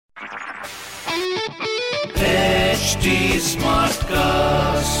HT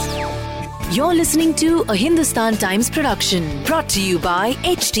Smartcast. You're listening to a Hindustan Times production brought to you by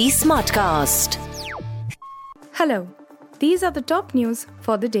HT Smartcast. Hello, these are the top news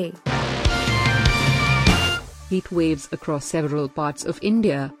for the day. Heat waves across several parts of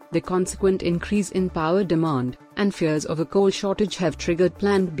India, the consequent increase in power demand, and fears of a coal shortage have triggered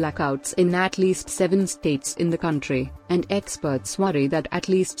planned blackouts in at least 7 states in the country, and experts worry that at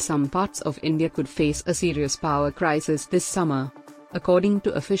least some parts of India could face a serious power crisis this summer. According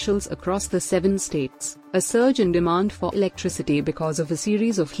to officials across the 7 states, a surge in demand for electricity because of a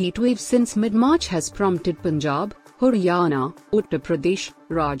series of heat waves since mid-March has prompted Punjab, Haryana, Uttar Pradesh,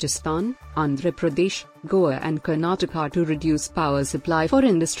 Rajasthan, Andhra Pradesh, Goa and Karnataka to reduce power supply for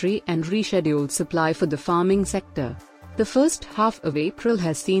industry and reschedule supply for the farming sector. The first half of April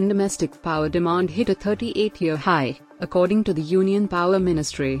has seen domestic power demand hit a 38-year high, according to the Union Power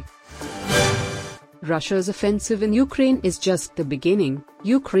Ministry. Russia's offensive in Ukraine is just the beginning,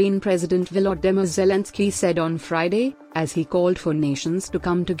 Ukraine President Volodymyr Zelensky said on Friday, as he called for nations to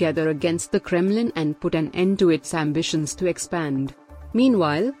come together against the Kremlin and put an end to its ambitions to expand.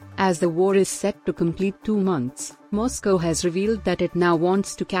 Meanwhile, as the war is set to complete 2 months, Moscow has revealed that it now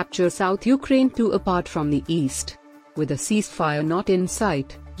wants to capture South Ukraine too apart from the east. With a ceasefire not in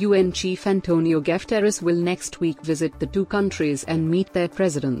sight, UN Chief Antonio Guterres will next week visit the 2 countries and meet their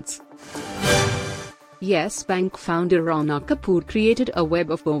presidents. Yes Bank founder Rana Kapoor created a web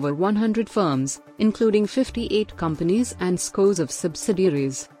of over 100 firms, including 58 companies and scores of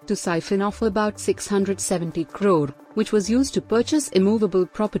subsidiaries, to siphon off about 670 crore, which was used to purchase immovable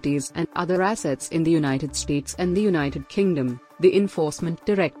properties and other assets in the United States and the United Kingdom, the Enforcement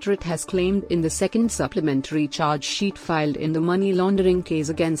Directorate has claimed in the second supplementary charge sheet filed in the money laundering case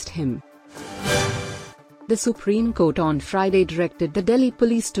against him. The Supreme Court on Friday directed the Delhi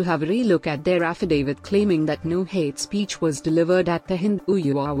police to have a relook at their affidavit claiming that no hate speech was delivered at the Hindu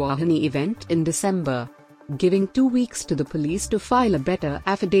Yuva Wahini event in December. Giving 2 weeks to the police to file a better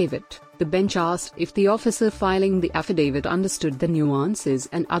affidavit, the bench asked if the officer filing the affidavit understood the nuances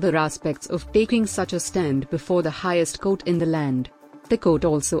and other aspects of taking such a stand before the highest court in the land. The court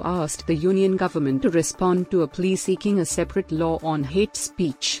also asked the union government to respond to a plea seeking a separate law on hate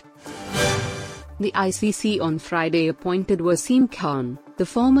speech. The ICC on Friday appointed Wasim Khan, the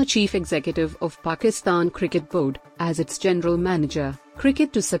former chief executive of Pakistan Cricket Board, as its general manager,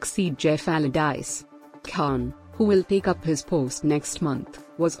 cricket to succeed Jeff Allardyce. Khan, who will take up his post next month,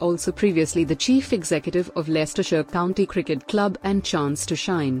 was also previously the chief executive of Leicestershire County Cricket Club and Chance to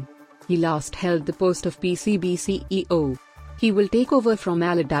Shine. He last held the post of PCB CEO. He will take over from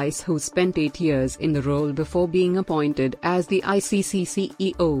Allardyce, who spent 8 years in the role before being appointed as the ICC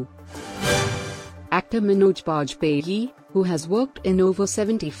CEO. Actor Manoj Bajpayee, who has worked in over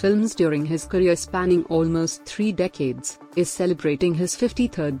 70 films during his career spanning almost 3 decades, is celebrating his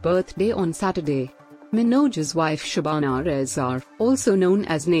 53rd birthday on Saturday. Manoj's wife Shabana Reza, also known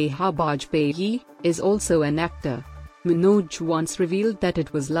as Neha Bajpayee, is also an actor. Manoj once revealed that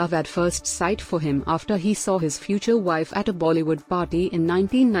it was love at first sight for him after he saw his future wife at a Bollywood party in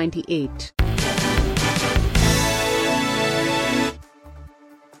 1998.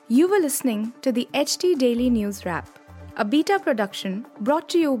 You were listening to the HT Daily News Wrap, a beta production brought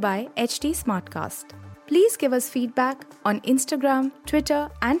to you by HT Smartcast. Please give us feedback on Instagram, Twitter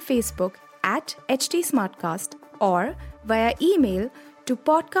and Facebook at HT Smartcast or via email to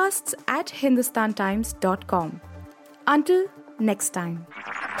podcasts@hindustantimes.com. Until next time.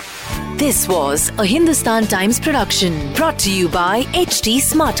 This was a Hindustan Times production brought to you by HT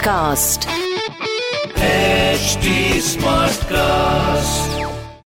Smartcast. HT Smartcast.